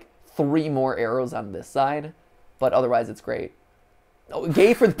was like 3 more arrows on this side, but otherwise it's great. Oh,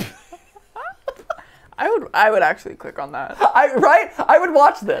 gay for the. I would actually click on that. Right? I would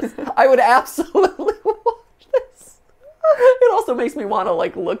watch this. I would absolutely watch this. It also makes me want to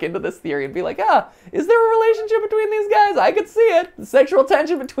like look into this theory and be like, is there a relationship between these guys? I could see it. The sexual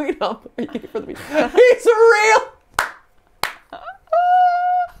tension between them. Are you gay for the beat? He's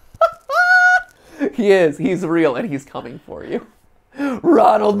real. He is. He's real, and he's coming for you.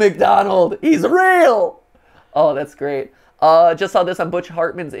 Ronald McDonald. He's real. Oh, that's great. Just saw this on Butch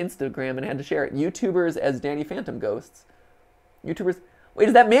Hartman's Instagram and had to share it. YouTubers as Danny Phantom ghosts. YouTubers. Wait,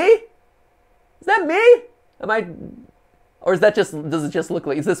 is that me? Is that me? Am I? Or is that just? Does it just look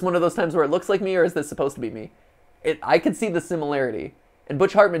like? Is this one of those times where it looks like me, or is this supposed to be me? I could see the similarity, and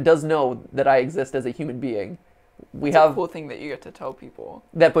Butch Hartman does know that I exist as a human being. It's a cool thing that you get to tell people.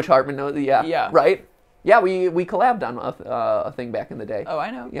 That Butch Hartman knows. Yeah. Yeah. Right. Yeah, we collabed on a thing back in the day. Oh,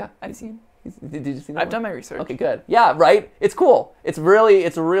 I know. Yeah. I've seen. Did you see that? I've done my research. Okay, good. Yeah, right? It's cool. It's really,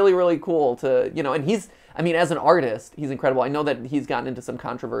 really cool to, and he's, as an artist, he's incredible. I know that he's gotten into some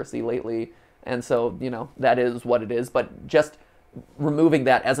controversy lately, and so, that is what it is, but just removing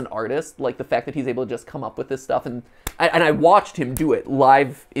that as an artist, like the fact that he's able to just come up with this stuff, and I watched him do it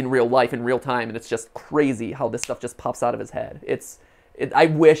live in real life, in real time, and it's just crazy how this stuff just pops out of his head. I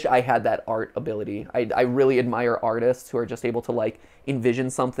wish I had that art ability. I really admire artists who are just able to like envision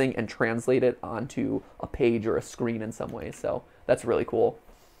something and translate it onto a page or a screen in some way. So that's really cool.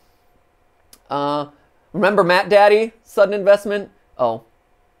 Remember Matt Daddy? Sudden investment? Oh,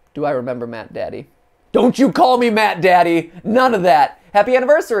 do I remember Matt Daddy? Don't you call me Matt Daddy. None of that. Happy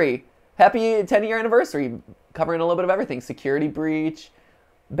anniversary. Happy 10-year anniversary. covering a little bit of everything. Security Breach,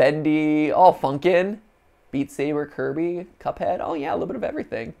 Bendy, Funkin', Beat Saber, Kirby, Cuphead. Oh yeah, a little bit of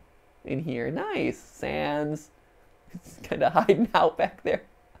everything in here. Nice. Sans. It's kind of hiding out back there.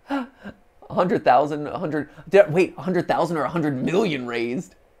 100,000, 100,000 or 100 million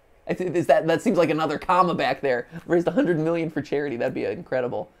raised. That seems like another comma back there. Raised 100 million for charity. That'd be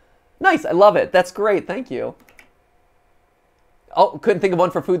incredible. Nice. I love it. That's great. Thank you. Oh, couldn't think of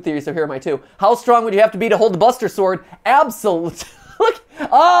one for food theory, so here are my two. How strong would you have to be to hold the Buster Sword? Absolute. Look.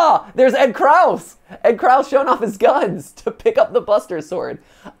 There's Ed Krause. Ed Krause showing off his guns to pick up the Buster Sword.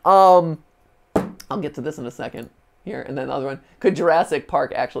 I'll get to this in a second. Here, and then the other one. Could Jurassic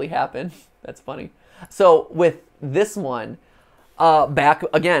Park actually happen? That's funny. So with this one, back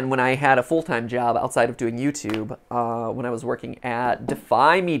again when I had a full-time job outside of doing YouTube, when I was working at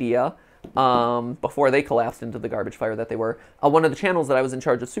Defy Media, before they collapsed into the garbage fire that they were, one of the channels that I was in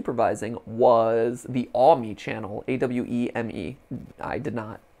charge of supervising was the AWEME channel, AWEME. I did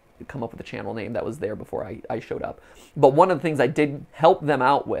not come up with a channel name that was there before I showed up. But one of the things I did help them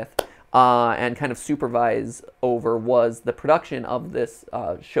out with and kind of supervise over was the production of this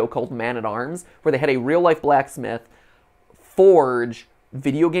show called Man-at-Arms, where they had a real-life blacksmith forge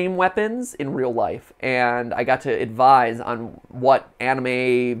video game weapons in real life. And I got to advise on what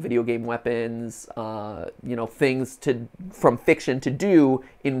anime, video game weapons, things from fiction to do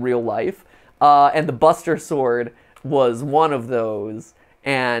in real life. And the Buster Sword was one of those.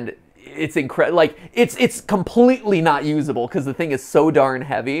 And it's incredible. Like, it's completely not usable because the thing is so darn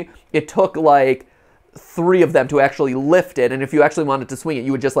heavy. It took like 3 of them to actually lift it, and if you actually wanted to swing it,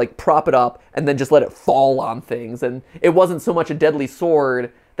 you would just like prop it up and then just let it fall on things. And it wasn't so much a deadly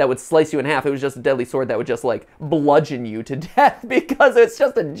sword that would slice you in half. It was just a deadly sword that would just like bludgeon you to death because it's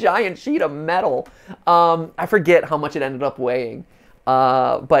just a giant sheet of metal. I forget how much it ended up weighing.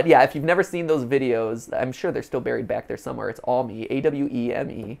 But yeah, if you've never seen those videos, I'm sure they're still buried back there somewhere. It's AWEME,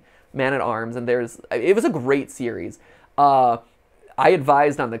 AWEME, Man-at-Arms, and it was a great series. I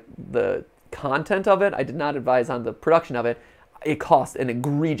advised on the content of it. I did not advise on the production of it. It cost an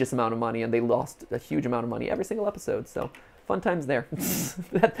egregious amount of money, and they lost a huge amount of money every single episode. So fun times there.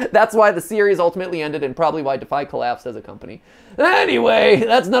 That's why the series ultimately ended, and probably why Defy collapsed as a company. Anyway,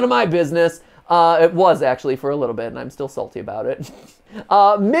 that's none of my business. It was actually for a little bit, and I'm still salty about it.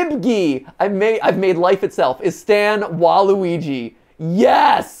 Mibgi, I've made life itself. Is Stan Waluigi?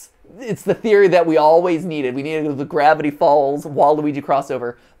 Yes! It's the theory that we always needed. We needed the Gravity Falls Waluigi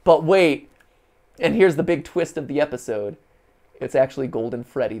crossover. But wait, and here's the big twist of the episode. It's actually Golden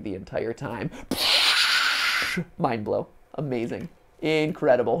Freddy the entire time. Mind blow. Amazing.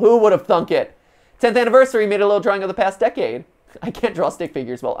 Incredible. Who would have thunk it? 10th anniversary, made a little drawing of the past decade. I can't draw stick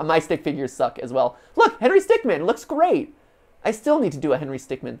figures well. My stick figures suck as well. Look, Henry Stickmin looks great. I still need to do a Henry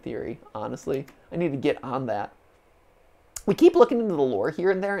Stickmin theory, honestly. I need to get on that. We keep looking into the lore here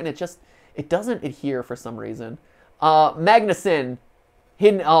and there, and it doesn't adhere for some reason. Magnuson,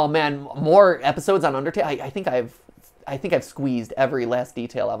 hidden. Oh man, more episodes on Undertale. I think I've squeezed every last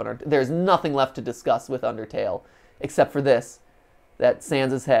detail of it. There's nothing left to discuss with Undertale except for this: that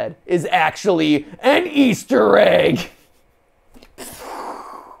Sans' head is actually an Easter egg.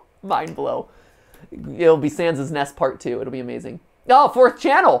 Mind blow. It'll be Sans' Nest Part 2. It'll be amazing. Oh, 4th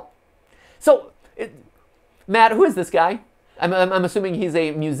channel. So, Matt, who is this guy? I'm assuming he's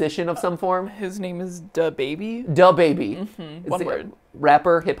a musician of some form. His name is DaBaby. DaBaby. Mm-hmm. One word.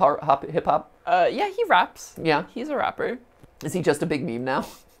 Rapper, hip hop. Yeah, he raps. Yeah, he's a rapper. Is he just a big meme now?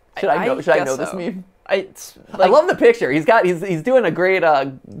 Should I know this meme? I love the picture. He's doing a great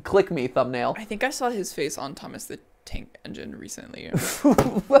click me thumbnail. I think I saw his face on Thomas the Tank Engine recently.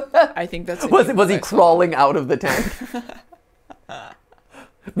 I think that's was he crawling out of the tank?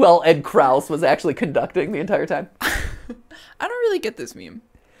 Well, Ed Krause was actually conducting the entire time. I don't really get this meme.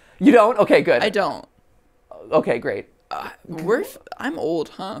 You don't? Okay, good. I don't. Okay, great. I'm old,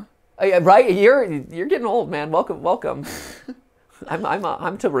 huh? Right? You're getting old, man. Welcome.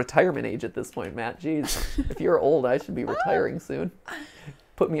 I'm to retirement age at this point, Matt. Jeez, if you're old, I should be retiring soon.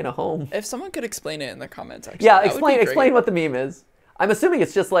 Put me in a home. If someone could explain it in the comments, actually. Yeah, explain what the meme is. I'm assuming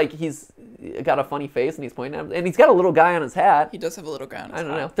it's just like he's got a funny face and he's pointing at him, and he's got a little guy on his hat. He does have a little guy on his hat. I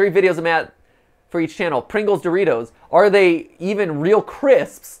don't know. 3 videos of Matt for each channel. Pringles, Doritos. Are they even real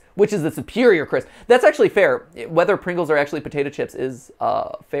crisps? Which is the superior crisp? That's actually fair. Whether Pringles are actually potato chips is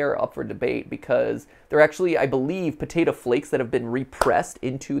fair up for debate because they're actually, I believe, potato flakes that have been repressed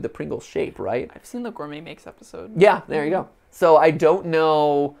into the Pringles shape, right? I've seen the Gourmet Makes episode. Yeah, there you go. So I don't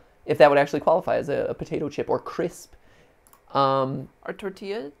know if that would actually qualify as a potato chip or crisp. Are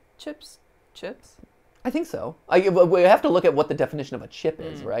tortilla chips chips? I think so. We have to look at what the definition of a chip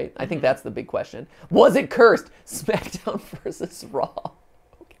is, right? I think that's the big question. Was it cursed? SmackDown versus Raw.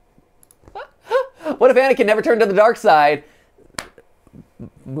 Okay. What if Anakin never turned to the dark side?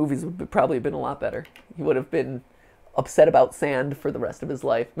 Movies would probably have been a lot better. He would have been upset about sand for the rest of his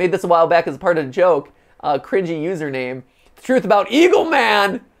life. Made this a while back as part of a joke. Cringy username. The truth about Eagle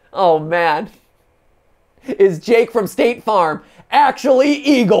Man. Oh, man. Is Jake from State Farm actually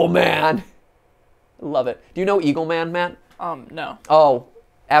Eagle Man? Love it. Do you know Eagle Man, Matt? No. Oh,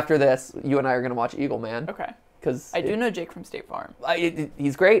 after this, you and I are going to watch Eagle Man. Okay. Because I do know Jake from State Farm.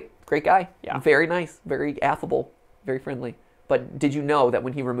 He's great. Great guy. Yeah. Very nice. Very affable. Very friendly. But did you know that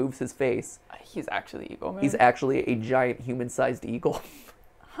when he removes his face, He's actually Eagle Man? he's actually a giant human-sized eagle?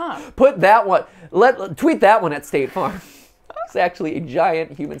 Huh. Put that one, tweet that one at State Farm. It's actually a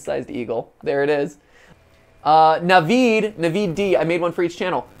giant human-sized eagle. There it is. Naveed D, I made one for each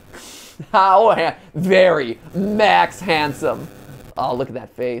channel. How very Max handsome. Oh, look at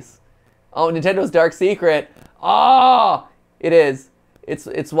that face. Oh, Nintendo's dark secret. Oh, it is.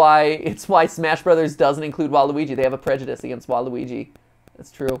 It's why Smash Brothers doesn't include Waluigi. They have a prejudice against Waluigi.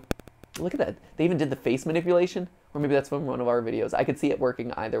 That's true. Look at that. They even did the face manipulation. Or maybe that's from one of our videos. I could see it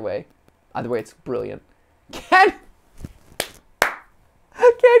working either way. Either way, it's brilliant. Can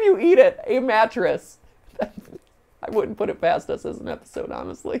you eat it? A mattress. I wouldn't put it past us as an episode,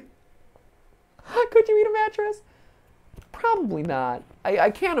 honestly. Could you eat a mattress? Probably not. I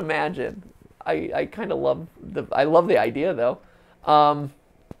can't imagine. I kind of love the idea though.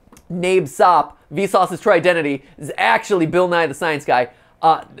 Nabe Sop, Vsauce's true identity is actually Bill Nye the Science Guy.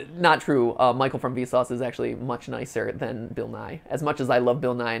 Not true. Michael from Vsauce is actually much nicer than Bill Nye. As much as I love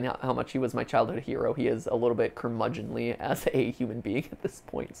Bill Nye and how much he was my childhood hero, he is a little bit curmudgeonly as a human being at this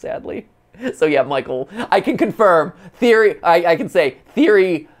point, sadly. So yeah, Michael, I can confirm. I can say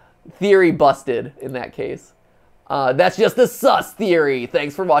theory busted in that case. That's just a sus theory.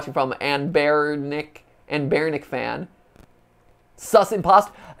 Thanks for watching from Ann Bernick fan. Sus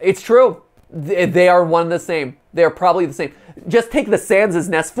imposter. It's true. They are one and the same. They're probably the same. Just take the Sans'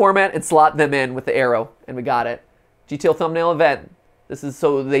 Nest format and slot them in with the arrow, and we got it. GTL thumbnail event. This is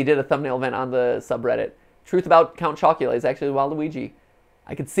so they did a thumbnail event on the subreddit. Truth about Count Chocula is actually Waluigi.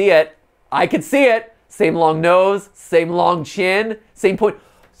 I could see it. I could see it. Same long nose, same long chin, same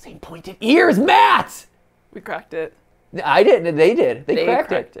pointed ears, Matt! We cracked it. I didn't, they did. They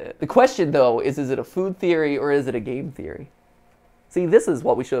cracked it. The question though is it a food theory or is it a game theory? See, this is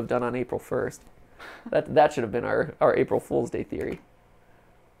what we should have done on April 1st. That should have been our April Fool's Day theory.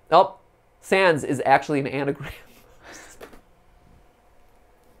 Oh, Sans is actually an anagram.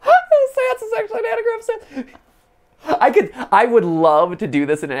 Sans is actually an anagram. I would love to do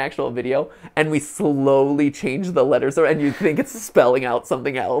this in an actual video, and we slowly change the letters, and you think it's spelling out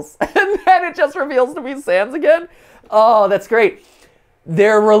something else, and then it just reveals to be Sans again. Oh, that's great.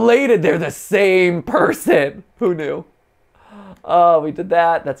 They're related. They're the same person. Who knew? Oh, we did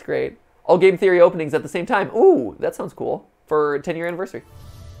that. That's great. All Game Theory openings at the same time. Ooh, that sounds cool. For 10-year anniversary.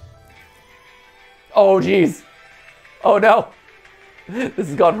 Oh, jeez. Oh, no. This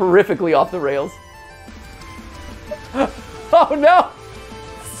has gone horrifically off the rails. Oh, no.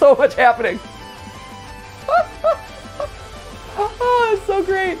 So much happening. Oh, it's so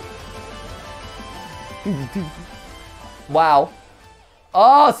great. Wow.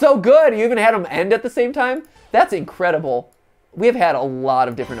 Oh, so good. You even had them end at the same time? That's incredible. We have had a lot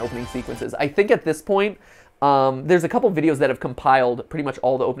of different opening sequences. I think at this point, there's a couple videos that have compiled pretty much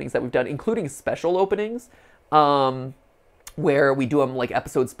all the openings that we've done, including special openings, where we do them like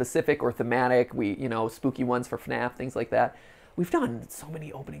episode specific or thematic. Spooky ones for FNAF, things like that. We've done so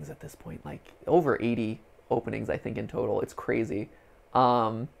many openings at this point, like over 80 openings, I think, in total. It's crazy.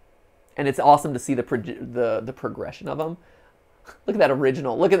 And it's awesome to see the progression of them. Look at that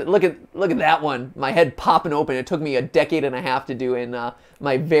original. Look at that one. My head popping open. It took me a decade and a half to do in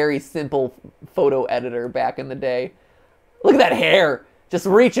my very simple photo editor back in the day. Look at that hair. Just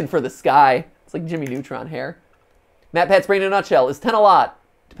reaching for the sky. It's like Jimmy Neutron hair. MatPat's brain in a nutshell. Is 10 a lot?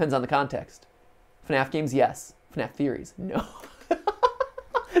 Depends on the context. FNAF games, yes. FNAF theories, no.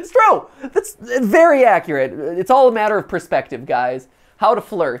 It's true. That's very accurate. It's all a matter of perspective, guys. How to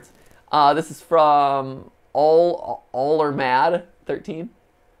flirt. This is from All or Mad 13.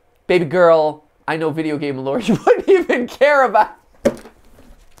 Baby girl, I know video game lore you wouldn't even care about.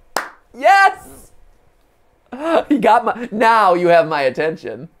 Yes! Now you have my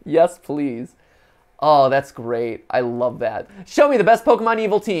attention. Yes, please. Oh, that's great. I love that. Show me the best Pokemon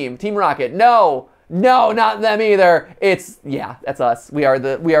Evil team. Team Rocket. No, not them either. Yeah, that's us. We are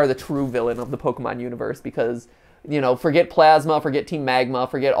the true villain of the Pokemon universe because You know, forget Plasma, forget Team Magma,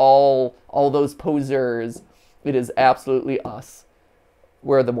 forget all those posers. It is absolutely us.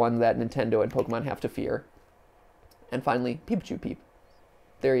 We're the one that Nintendo and Pokemon have to fear. And finally, Pikachu Peep.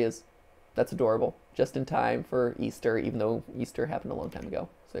 There he is. That's adorable. Just in time for Easter, even though Easter happened a long time ago.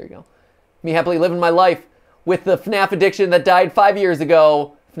 So there you go. Me happily living my life with the FNAF addiction that died 5 years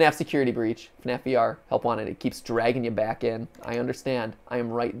ago. FNAF security breach. FNAF VR. Help wanted. It keeps dragging you back in. I understand. I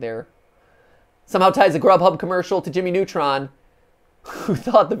am right there. Somehow ties a Grubhub commercial to Jimmy Neutron, who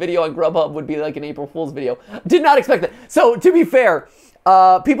thought the video on Grubhub would be like an April Fool's video. Did not expect that. So, to be fair,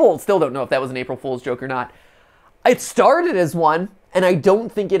 people still don't know if that was an April Fool's joke or not. It started as one, and I don't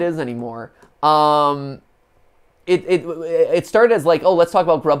think it is anymore. It started as like, oh, let's talk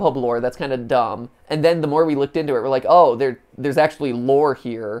about Grubhub lore. That's kind of dumb. And then the more we looked into it, we're like, oh, there's actually lore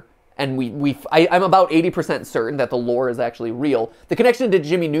here. And I'm about 80% certain that the lore is actually real. The connection to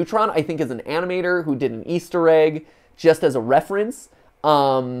Jimmy Neutron, I think, is an animator who did an Easter egg just as a reference,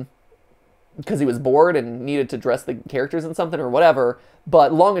 because he was bored and needed to dress the characters in something or whatever.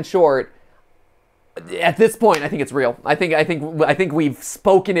 But long and short, at this point, I think it's real. I think we've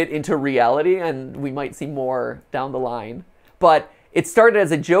spoken it into reality, and we might see more down the line. But it started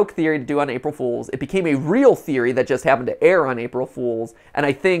as a joke theory to do on April Fools. It became a real theory that just happened to air on April Fools. And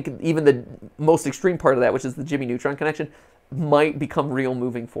I think even the most extreme part of that, which is the Jimmy Neutron connection, might become real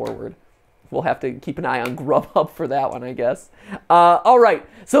moving forward. We'll have to keep an eye on Grubhub for that one, I guess. All right,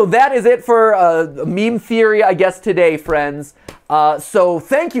 so that is it for meme theory, I guess, today, friends. So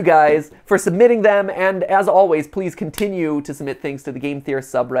thank you guys for submitting them. And as always, please continue to submit things to the Game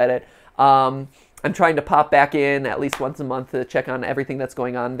Theorist subreddit. I'm trying to pop back in at least once a month to check on everything that's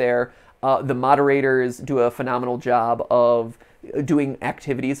going on there. The moderators do a phenomenal job of doing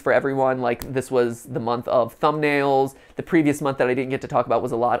activities for everyone. Like, this was the month of thumbnails. The previous month that I didn't get to talk about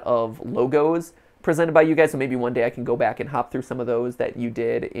was a lot of logos presented by you guys. So maybe one day I can go back and hop through some of those that you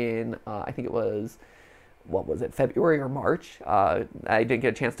did in, I think it was, what was it, February or March? I didn't get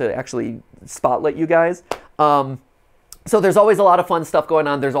a chance to actually spotlight you guys. So there's always a lot of fun stuff going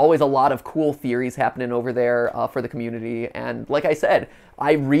on. There's always a lot of cool theories happening over there for the community. And like I said,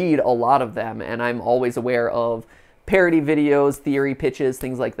 I read a lot of them, and I'm always aware of parody videos, theory pitches,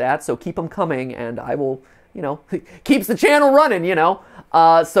 things like that. So keep them coming, and I will, you know, keeps the channel running, you know.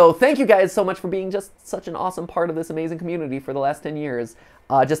 So thank you guys so much for being just such an awesome part of this amazing community for the last 10 years.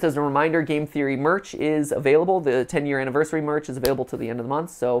 Just as a reminder, Game Theory merch is available. The 10-year anniversary merch is available till the end of the month,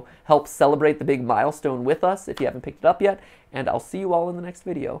 so help celebrate the big milestone with us if you haven't picked it up yet, and I'll see you all in the next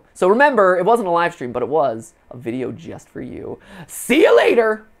video. So remember, it wasn't a live stream, but it was a video just for you. See you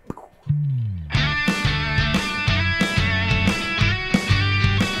later!